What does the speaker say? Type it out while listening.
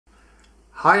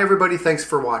Hi everybody, thanks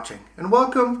for watching, and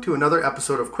welcome to another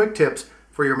episode of Quick Tips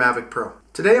for your Mavic Pro.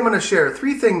 Today I'm going to share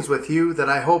 3 things with you that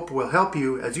I hope will help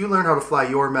you as you learn how to fly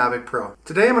your Mavic Pro.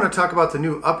 Today I'm going to talk about the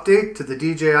new update to the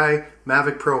DJI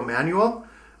Mavic Pro manual.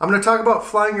 I'm going to talk about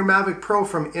flying your Mavic Pro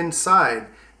from inside,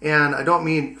 and I don't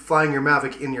mean flying your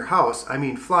Mavic in your house, I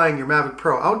mean flying your Mavic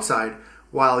Pro outside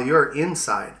while you're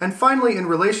inside. And finally, in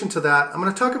relation to that, I'm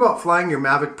going to talk about flying your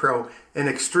Mavic Pro in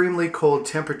extremely cold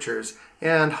temperatures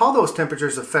and how those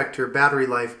temperatures affect your battery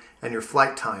life and your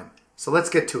flight time. So let's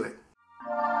get to it.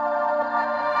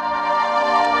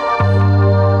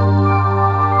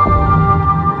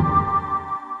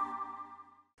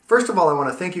 First of all, I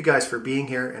want to thank you guys for being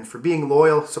here and for being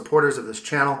loyal supporters of this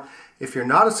channel. If you're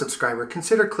not a subscriber,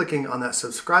 consider clicking on that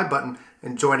subscribe button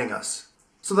and joining us.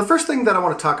 So the first thing that I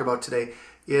want to talk about today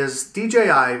is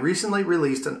DJI recently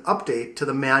released an update to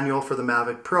the manual for the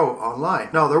Mavic Pro online.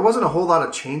 Now, there wasn't a whole lot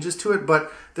of changes to it,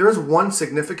 but there is one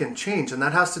significant change, and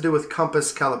that has to do with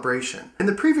compass calibration. In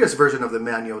the previous version of the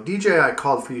manual, DJI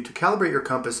called for you to calibrate your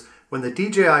compass when the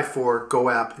DJI 4 Go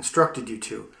app instructed you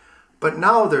to. But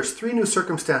now there's 3 new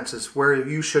circumstances where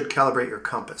you should calibrate your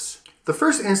compass. The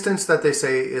first instance that they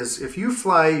say is if you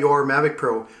fly your Mavic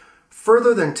Pro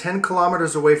further than 10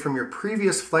 kilometers away from your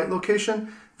previous flight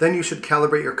location, then you should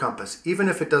calibrate your compass, even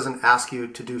if it doesn't ask you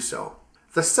to do so.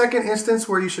 The second instance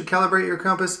where you should calibrate your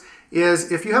compass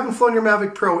is if you haven't flown your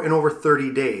Mavic Pro in over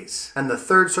 30 days. And the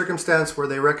third circumstance where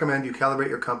they recommend you calibrate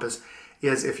your compass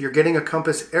is if you're getting a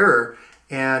compass error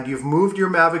and you've moved your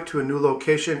Mavic to a new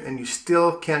location and you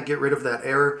still can't get rid of that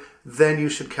error, then you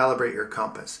should calibrate your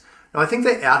compass. Now, I think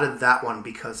they added that one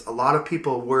because a lot of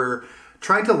people were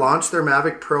trying to launch their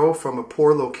Mavic Pro from a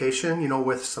poor location,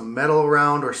 with some metal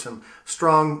around or some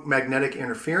strong magnetic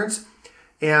interference,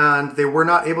 and they were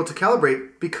not able to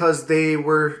calibrate because they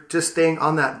were just staying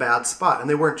on that bad spot and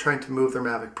they weren't trying to move their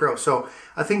Mavic Pro. So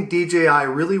I think DJI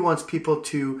really wants people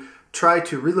to try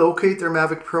to relocate their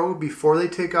Mavic Pro before they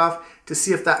take off to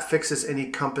see if that fixes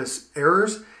any compass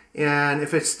errors. And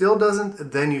if it still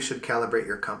doesn't, then you should calibrate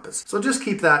your compass. So just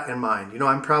keep that in mind.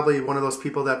 I'm probably one of those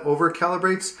people that over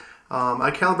calibrates.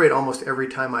 I calibrate almost every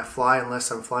time I fly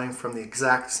unless I'm flying from the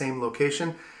exact same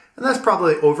location. And that's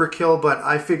probably overkill, but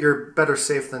I figure better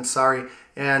safe than sorry.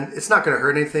 And it's not going to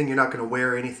hurt anything. You're not going to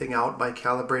wear anything out by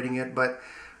calibrating it. But,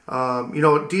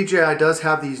 DJI does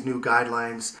have these new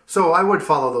guidelines, so I would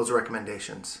follow those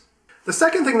recommendations. The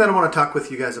second thing that I want to talk with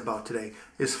you guys about today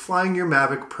is flying your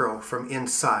Mavic Pro from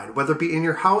inside, whether it be in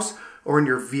your house or in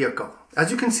your vehicle. As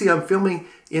you can see, I'm filming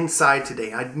inside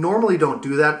today. I normally don't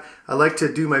do that. I like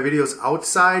to do my videos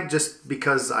outside just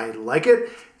because I like it.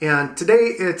 And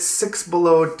today it's 6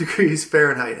 below degrees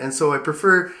Fahrenheit. And so I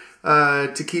prefer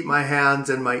to keep my hands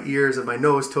and my ears and my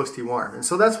nose toasty warm. And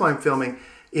so that's why I'm filming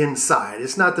inside.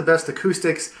 It's not the best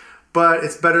acoustics, but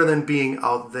it's better than being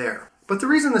out there. But the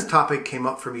reason this topic came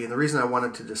up for me and the reason I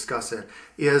wanted to discuss it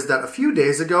is that a few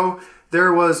days ago,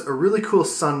 there was a really cool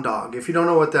sundog. If you don't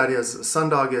know what that is, a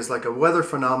sundog is like a weather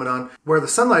phenomenon where the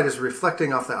sunlight is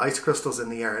reflecting off the ice crystals in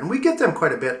the air. And we get them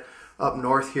quite a bit up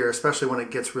north here, especially when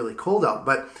it gets really cold out.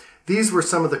 But these were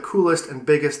some of the coolest and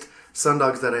biggest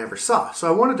sundogs that I ever saw. So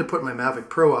I wanted to put my Mavic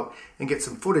Pro up and get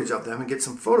some footage of them and get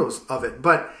some photos of it.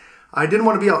 But I didn't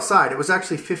want to be outside. It was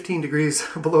actually 15 degrees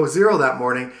below zero that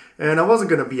morning, and I wasn't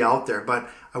going to be out there, but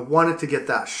I wanted to get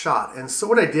that shot. And so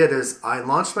what I did is I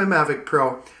launched my Mavic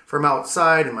Pro from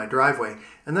outside in my driveway,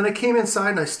 and then I came inside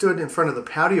and I stood in front of the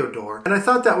patio door, and I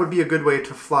thought that would be a good way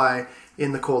to fly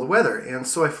in the cold weather. And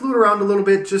so I flew it around a little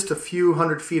bit, just a few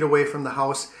hundred feet away from the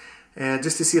house, and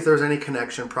just to see if there was any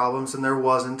connection problems, and there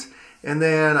wasn't. And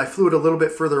then I flew it a little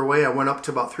bit further away. I went up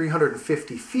to about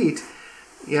 350 feet,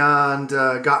 and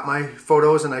got my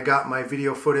photos and I got my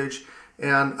video footage,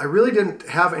 and I really didn't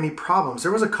have any problems.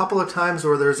 There was a couple of times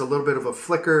where there's a little bit of a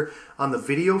flicker on the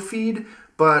video feed,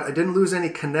 but I didn't lose any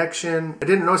connection. I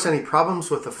didn't notice any problems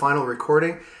with the final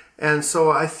recording, and so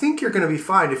I think you're going to be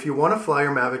fine if you want to fly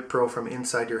your Mavic Pro from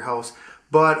inside your house.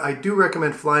 But I do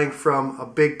recommend flying from a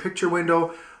big picture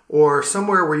window or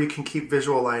somewhere where you can keep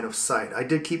visual line of sight. I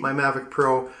did keep my Mavic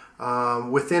Pro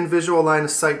within visual line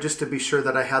of sight just to be sure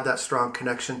that I had that strong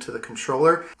connection to the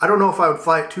controller. I don't know if I would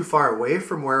fly it too far away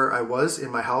from where I was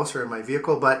in my house or in my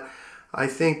vehicle, but I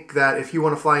think that if you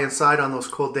want to fly inside on those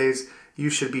cold days, you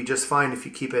should be just fine if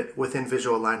you keep it within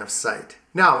visual line of sight.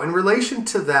 Now, in relation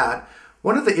to that,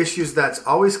 one of the issues that's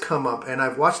always come up, and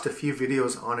I've watched a few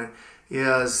videos on it,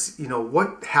 is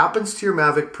what happens to your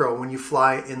Mavic Pro when you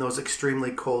fly in those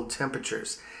extremely cold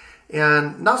temperatures.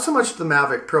 And not so much the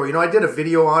Mavic Pro. I did a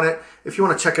video on it. If you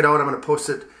want to check it out, I'm going to post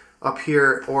it up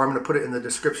here, or I'm going to put it in the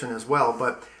description as well.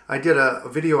 But I did a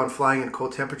video on flying in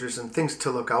cold temperatures and things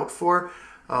to look out for.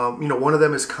 One of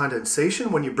them is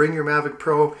condensation. When you bring your Mavic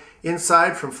Pro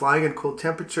inside from flying in cold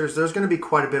temperatures, there's going to be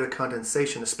quite a bit of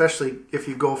condensation, especially if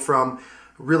you go from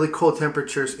really cold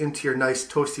temperatures into your nice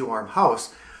toasty warm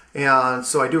house. And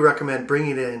so I do recommend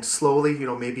bringing it in slowly,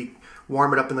 maybe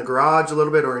warm it up in the garage a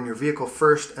little bit or in your vehicle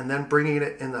first and then bringing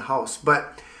it in the house.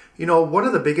 But one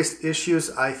of the biggest issues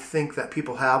I think that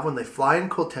people have when they fly in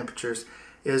cold temperatures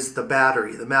is the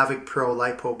battery, the Mavic Pro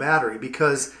LiPo battery,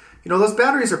 because those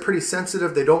batteries are pretty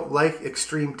sensitive. They don't like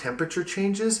extreme temperature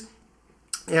changes.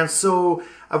 And so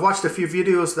I've watched a few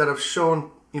videos that have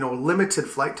shown limited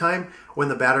flight time when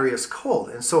the battery is cold.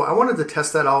 And so I wanted to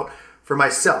test that out for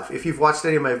myself. If you've watched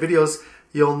any of my videos,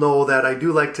 you'll know that I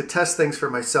do like to test things for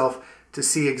myself to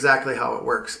see exactly how it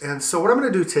works. And so what I'm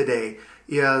going to do today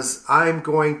is I'm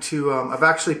going to, I've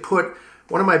actually put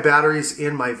one of my batteries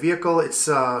in my vehicle. It's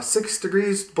 6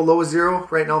 degrees below zero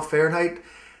right now, Fahrenheit.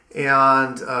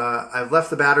 And I've left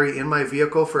the battery in my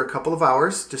vehicle for a couple of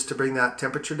hours just to bring that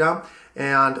temperature down.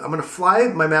 And I'm going to fly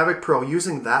my Mavic Pro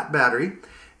using that battery.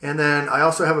 And then I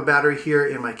also have a battery here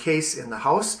in my case in the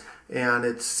house, and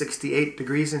it's 68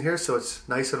 degrees in here, so it's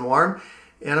nice and warm.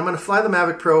 And I'm going to fly the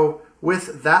Mavic Pro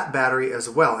with that battery as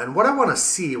well. And what I want to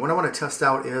see, what I want to test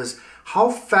out is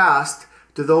how fast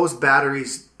do those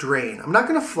batteries drain. I'm not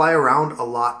going to fly around a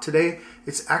lot today.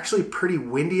 It's actually pretty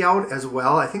windy out as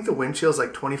well. I think the wind chill is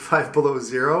like 25 below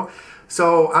zero.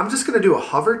 So I'm just going to do a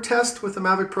hover test with the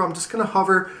Mavic Pro. I'm just going to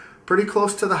hover pretty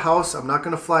close to the house. I'm not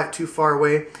going to fly it too far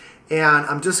away. And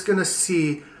I'm just going to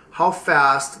see how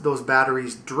fast those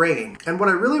batteries drain. And what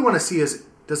I really want to see is,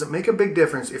 does it make a big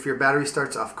difference if your battery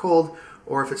starts off cold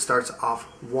or if it starts off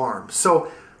warm?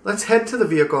 So let's head to the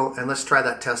vehicle and let's try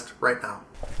that test right now.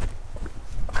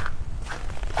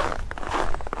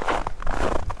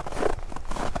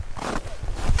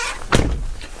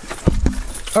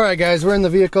 All right, guys, we're in the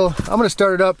vehicle. I'm going to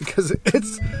start it up because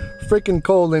it's freaking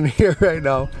cold in here right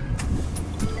now.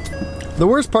 The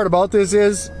worst part about this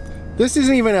is, this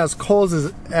isn't even as cold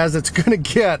as it's gonna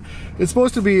get. It's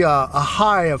supposed to be a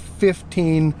high of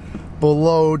 15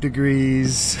 below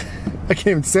degrees. I can't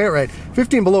even say it right.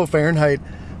 15 below Fahrenheit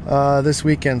this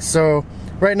weekend. So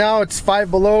right now it's 5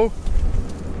 below.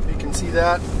 You can see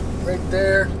that right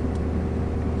there.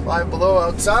 5 below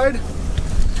outside.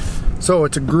 So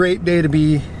it's a great day to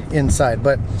be inside.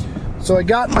 But so I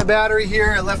got my battery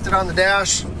here. I left it on the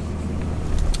dash,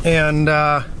 and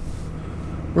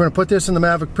we're gonna put this in the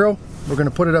Mavic Pro. We're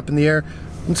gonna put it up in the air.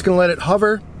 I'm just gonna let it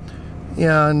hover,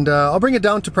 and I'll bring it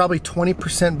down to probably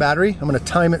 20% battery. I'm gonna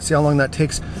time it, see how long that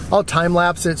takes. I'll time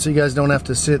lapse it so you guys don't have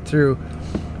to sit through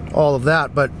all of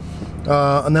that. But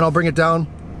and then I'll bring it down.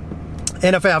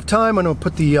 And if I have time, I'm gonna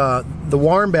put the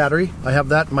warm battery. I have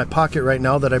that in my pocket right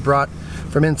now that I brought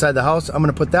from inside the house. I'm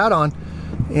gonna put that on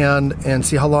and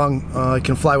see how long I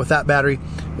can fly with that battery.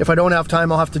 If I don't have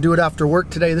time, I'll have to do it after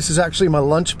work today. This is actually my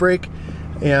lunch break.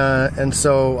 And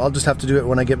so I'll just have to do it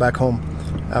when I get back home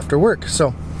after work.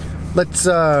 So let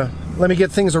me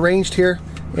get things arranged here,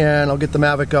 and I'll get the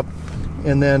Mavic up,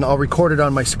 and then I'll record it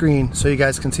on my screen so you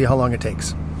guys can see how long it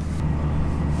takes.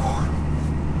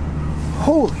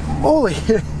 Holy moly,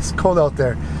 it's cold out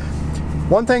there.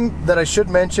 One thing that I should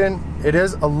mention, it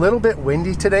is a little bit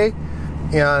windy today,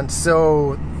 and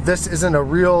so this isn't a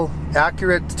real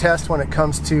accurate test when it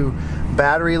comes to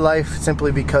battery life,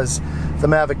 simply because the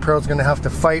Mavic Pro is going to have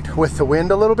to fight with the wind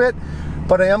a little bit.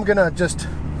 But I am going to just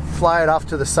fly it off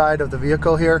to the side of the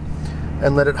vehicle here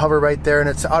and let it hover right there, and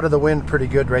it's out of the wind pretty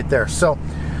good right there. So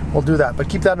we'll do that, but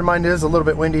keep that in mind, it is a little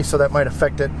bit windy, so that might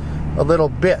affect it a little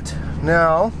bit.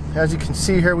 Now, as you can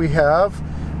see here, we have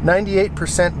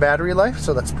 98% battery life,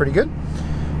 so that's pretty good.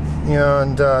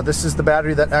 And this is the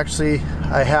battery that actually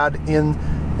I had in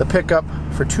the pickup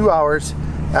for 2 hours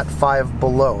at 5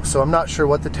 below. So I'm not sure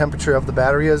what the temperature of the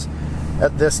battery is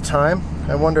at this time.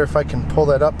 I wonder if I can pull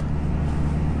that up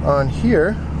on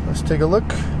here. Let's take a look.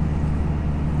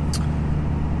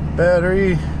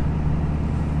 Battery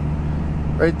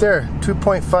right there,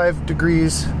 2.5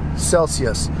 degrees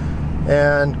Celsius,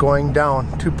 and going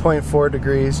down 2.4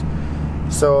 degrees.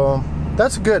 So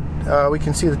that's good. We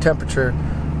can see the temperature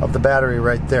of the battery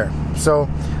right there. So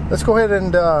let's go ahead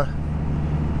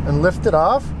and lift it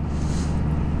off.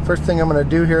 First thing I'm going to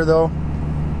do here, though,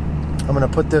 I'm going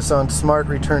to put this on Smart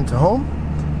Return to Home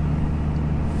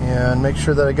and make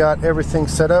sure that I got everything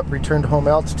set up. Return to home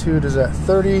altitude is at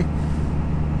 30.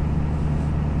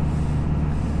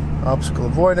 Obstacle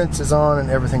avoidance is on,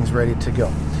 and everything's ready to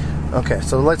go. Okay,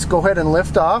 so let's go ahead and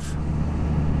lift off.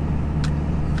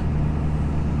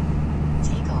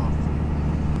 Take off.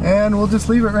 And we'll just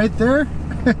leave it right there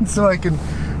so I can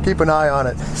keep an eye on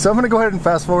it. So I'm going to go ahead and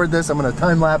fast forward this. I'm going to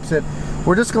time lapse it.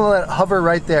 We're just going to let it hover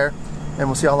right there, and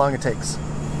we'll see how long it takes.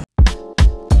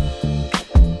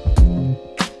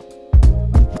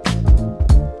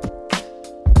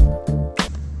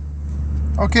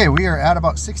 Okay, we are at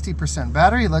about 60%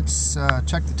 battery. Let's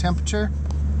check the temperature.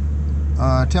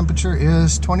 Temperature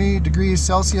is 20 degrees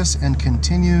Celsius and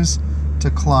continues to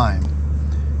climb.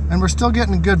 And we're still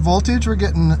getting good voltage. We're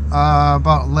getting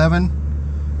about 11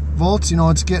 volts. You know,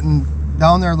 it's getting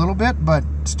down there a little bit, but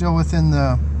still within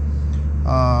the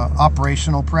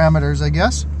operational parameters, I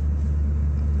guess.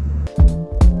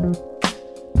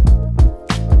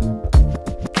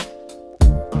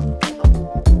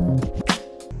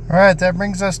 All right, that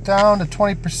brings us down to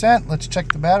 20%. Let's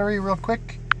check the battery real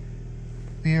quick.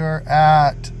 We are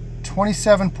at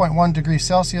 27.1 degrees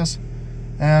Celsius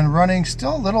and running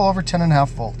still a little over 10.5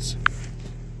 volts.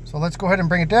 So let's go ahead and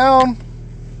bring it down.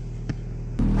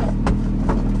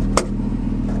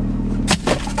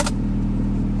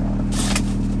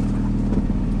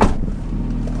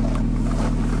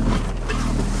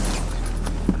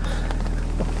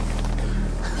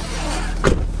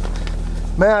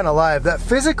 Man alive, that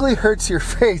physically hurts your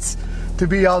face to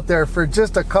be out there for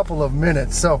just a couple of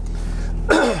minutes. So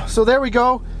there we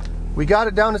go. We got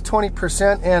it down to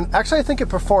 20%, and actually I think it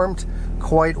performed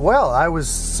quite well. I was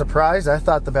surprised. I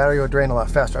thought the battery would drain a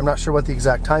lot faster. I'm not sure what the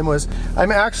exact time was.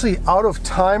 I'm actually out of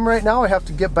time right now. I have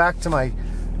to get back to my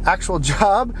actual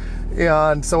job,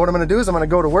 and so what I'm going to do is I'm going to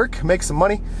go to work, make some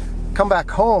money, come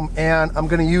back home, and I'm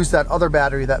going to use that other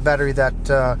battery,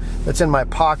 that's in my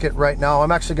pocket right now.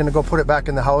 I'm actually going to go put it back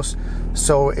in the house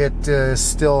so it is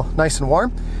still nice and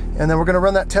warm, and then we're going to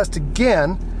run that test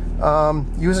again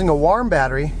using a warm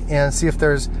battery and see if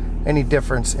there's any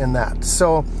difference in that.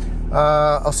 So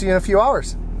I'll see you in a few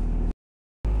hours.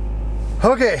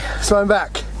 Okay, so I'm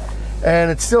back and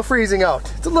it's still freezing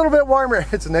out. It's a little bit warmer.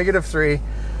 It's a -3,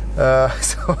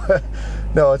 so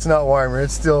no, it's not warmer.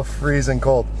 It's still freezing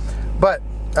cold. But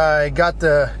I got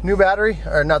the new battery,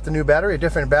 or not the new battery, a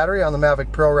different battery on the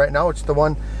Mavic Pro right now, which is the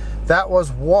one that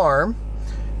was warm.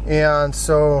 And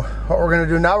so what we're going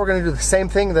to do now, we're going to do the same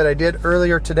thing that I did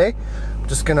earlier today. I'm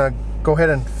just going to go ahead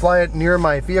and fly it near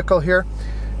my vehicle here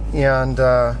and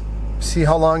see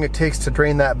how long it takes to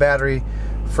drain that battery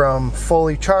from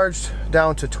fully charged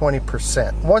down to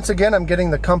 20%. Once again, I'm getting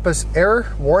the compass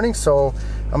error warning, so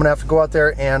I'm going to have to go out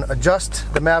there and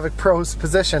adjust the Mavic Pro's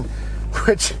position,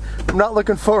 which I'm not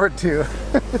looking forward to.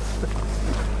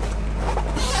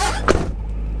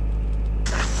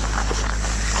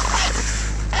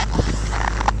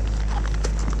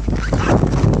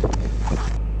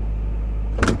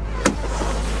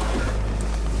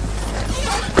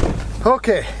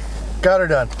 Okay, got her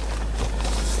done.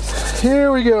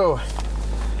 Here we go.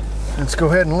 Let's go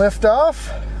ahead and lift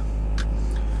off.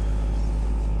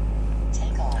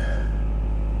 Take off.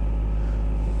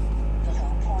 The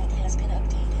home point has been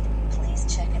updated. Please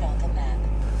check it on the map.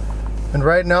 And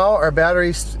right now our battery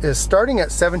is starting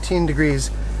at 17 degrees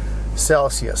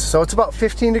Celsius. So it's about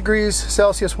 15 degrees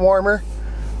Celsius warmer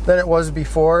than it was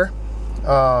before.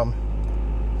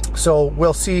 So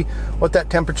we'll see what that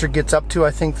temperature gets up to.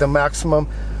 I think the maximum,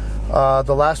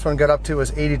 the last one got up to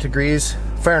was 80 degrees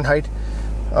Fahrenheit.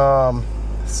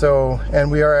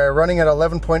 And we are running at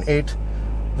 11.8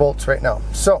 volts right now.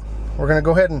 So we're going to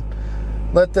go ahead and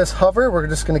let this hover. We're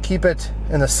just going to keep it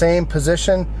in the same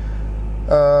position,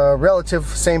 relative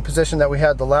same position that we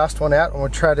had the last one at, and we'll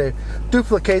try to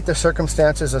duplicate the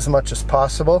circumstances as much as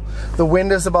possible. The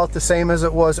wind is about the same as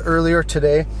it was earlier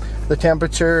today. The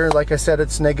temperature, like I said,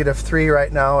 it's -3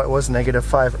 right now. It was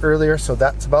 -5 earlier, so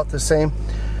that's about the same.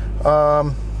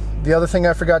 The other thing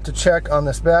I forgot to check on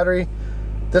this battery,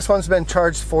 this one's been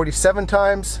charged 47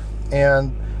 times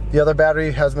and the other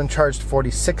battery has been charged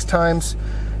 46 times.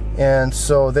 And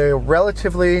so they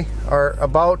relatively are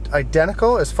about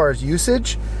identical as far as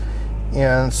usage,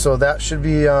 and so that should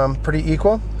be pretty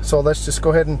equal. So let's just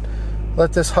go ahead and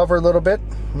let this hover a little bit.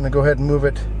 I'm going to go ahead and move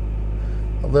it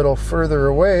a little further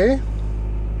away.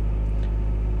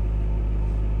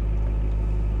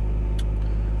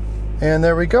 And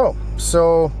there we go.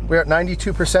 So we're at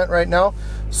 92% right now.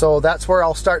 So that's where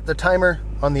I'll start the timer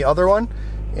on the other one,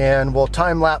 and we'll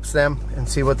time lapse them and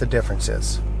see what the difference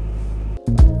is.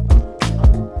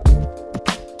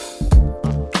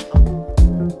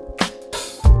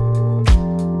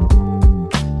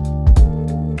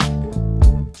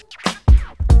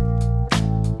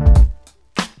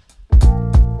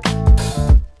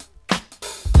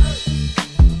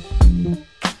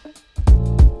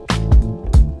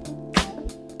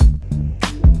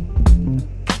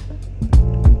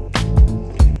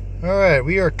 right,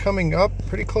 we are coming up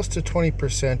pretty close to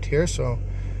 20% here, so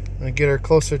I'm going to get her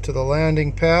closer to the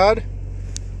landing pad,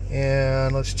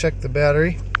 and let's check the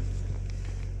battery.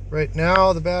 Right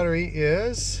now the battery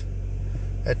is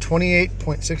at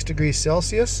 28.6 degrees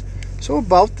Celsius, so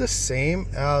about the same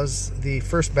as the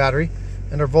first battery,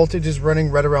 and our voltage is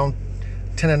running right around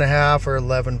 10.5 or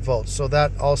 11 volts, so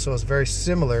that also is very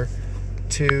similar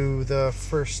to the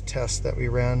first test that we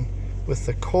ran with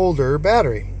the colder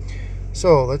battery.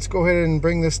 So let's go ahead and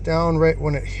bring this down right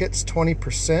when it hits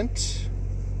 20%.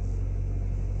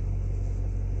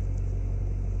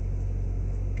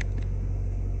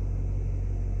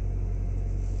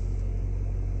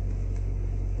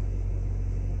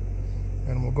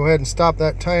 And we'll go ahead and stop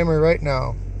that timer right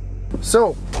now.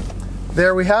 So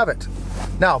there we have it.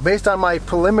 Now, based on my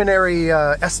preliminary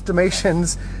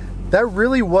estimations, there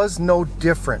really was no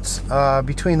difference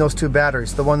between those two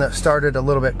batteries, the one that started a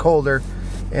little bit colder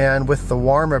and with the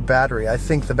warmer battery. I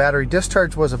think the battery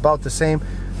discharge was about the same.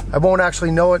 I won't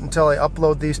actually know it until I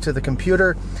upload these to the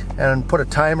computer and put a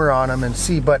timer on them and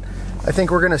see, but I think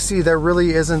we're gonna see there really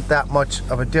isn't that much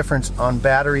of a difference on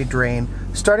battery drain,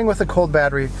 starting with a cold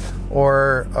battery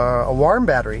or a warm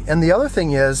battery. And the other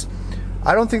thing is,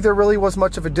 I don't think there really was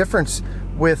much of a difference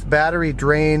with battery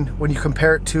drain when you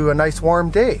compare it to a nice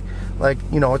warm day. Like,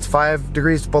 you know, it's 5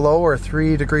 degrees below or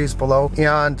 3 degrees below.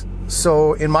 And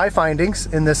so in my findings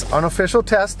in this unofficial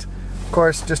test, of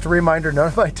course, just a reminder, none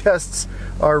of my tests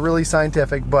are really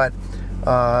scientific, but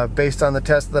based on the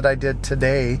test that I did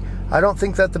today, I don't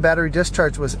think that the battery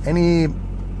discharge was any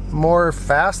more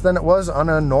fast than it was on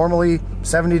a normally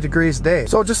 70 degrees day.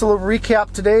 So just a little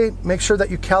recap today. Make sure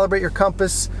that you calibrate your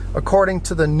compass according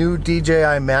to the new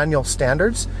DJI manual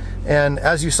standards. And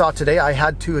as you saw today, I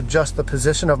had to adjust the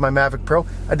position of my Mavic Pro.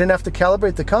 I didn't have to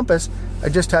calibrate the compass. I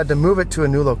just had to move it to a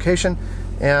new location,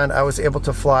 and I was able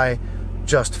to fly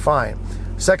just fine.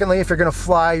 Secondly, if you're gonna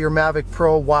fly your Mavic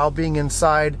Pro while being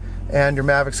inside and your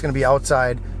Mavic's gonna be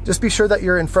outside, just be sure that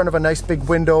you're in front of a nice big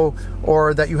window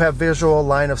or that you have visual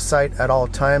line of sight at all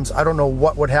times. I don't know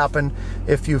what would happen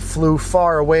if you flew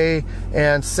far away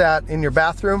and sat in your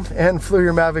bathroom and flew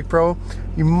your Mavic Pro.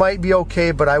 You might be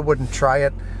okay, but I wouldn't try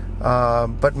it.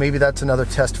 But maybe that's another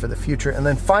test for the future. And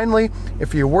then finally,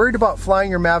 if you're worried about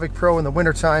flying your Mavic Pro in the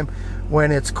wintertime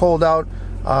when it's cold out,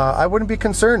 I wouldn't be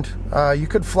concerned. You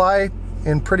could fly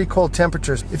in pretty cold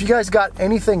temperatures. If you guys got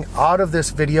anything out of this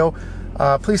video,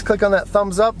 please click on that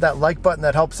thumbs up, that like button.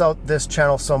 That helps out this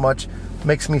channel so much.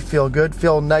 Makes me feel good,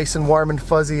 feel nice and warm and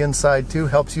fuzzy inside too,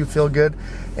 helps you feel good.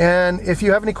 And if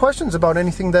you have any questions about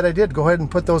anything that I did, go ahead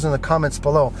and put those in the comments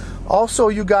below. Also,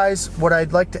 you guys, what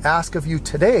I'd like to ask of you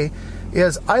today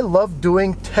is, I love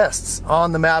doing tests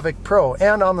on the Mavic Pro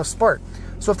and on the Spark.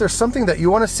 So if there's something that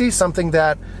you want to see, something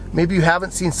that maybe you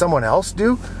haven't seen someone else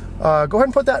do, go ahead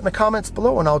and put that in the comments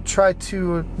below, and I'll try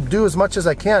to do as much as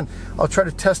I can. I'll try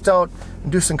to test out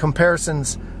and do some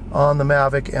comparisons on the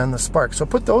Mavic and the Spark. So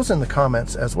put those in the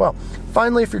comments as well.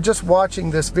 Finally, if you're just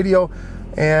watching this video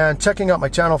and checking out my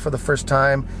channel for the first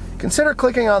time, consider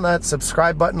clicking on that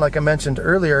subscribe button. Like I mentioned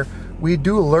earlier, we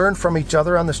do learn from each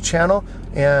other on this channel,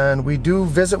 and we do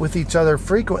visit with each other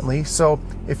frequently. So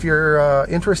if you're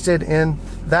interested in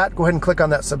that, go ahead and click on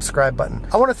that subscribe button.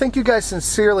 I want to thank you guys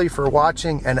sincerely for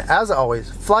watching, and as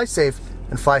always, fly safe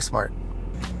and fly smart.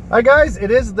 Hi guys,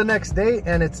 it is the next day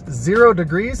and it's 0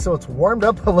 degrees, so it's warmed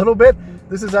up a little bit.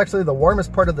 This is actually the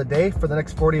warmest part of the day. For the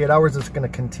next 48 hours, it's going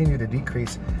to continue to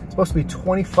decrease. It's supposed to be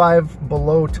 25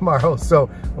 below tomorrow, so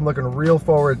I'm looking real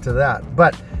forward to that.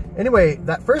 But anyway,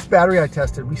 that first battery I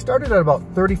tested, we started at about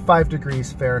 35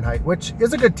 degrees Fahrenheit, which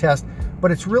is a good test,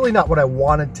 but it's really not what I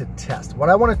wanted to test. What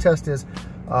I want to test is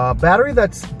a battery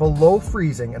that's below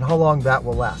freezing and how long that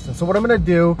will last. And so what I'm going to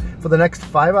do for the next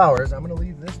 5 hours, I'm going to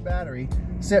leave this battery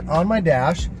sit on my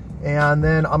dash, and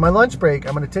then on my lunch break,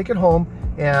 I'm going to take it home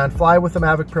and fly with the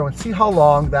Mavic Pro and see how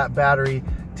long that battery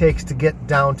takes to get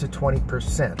down to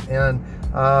 20%.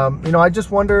 And you know, I just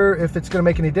wonder if it's going to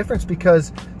make any difference,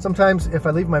 because sometimes if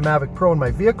I leave my Mavic Pro in my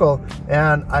vehicle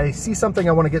and I see something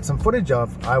I want to get some footage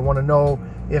of, I want to know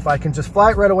if I can just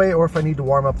fly it right away or if I need to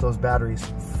warm up those batteries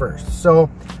first. So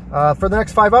for the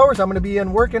next 5 hours, I'm going to be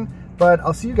in working, but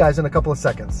I'll see you guys in a couple of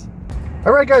seconds.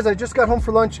 All right, guys, I just got home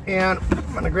for lunch and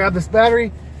I'm going to grab this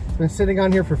battery. It's been sitting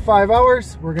on here for 5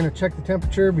 hours. We're going to check the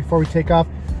temperature before we take off.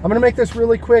 I'm going to make this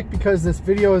really quick because this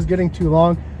video is getting too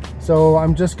long. So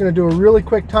I'm just going to do a really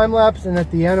quick time lapse, and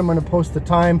at the end I'm going to post the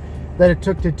time that it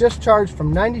took to discharge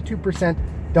from 92%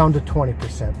 down to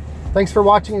 20%. Thanks for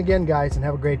watching again, guys, and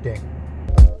have a great day.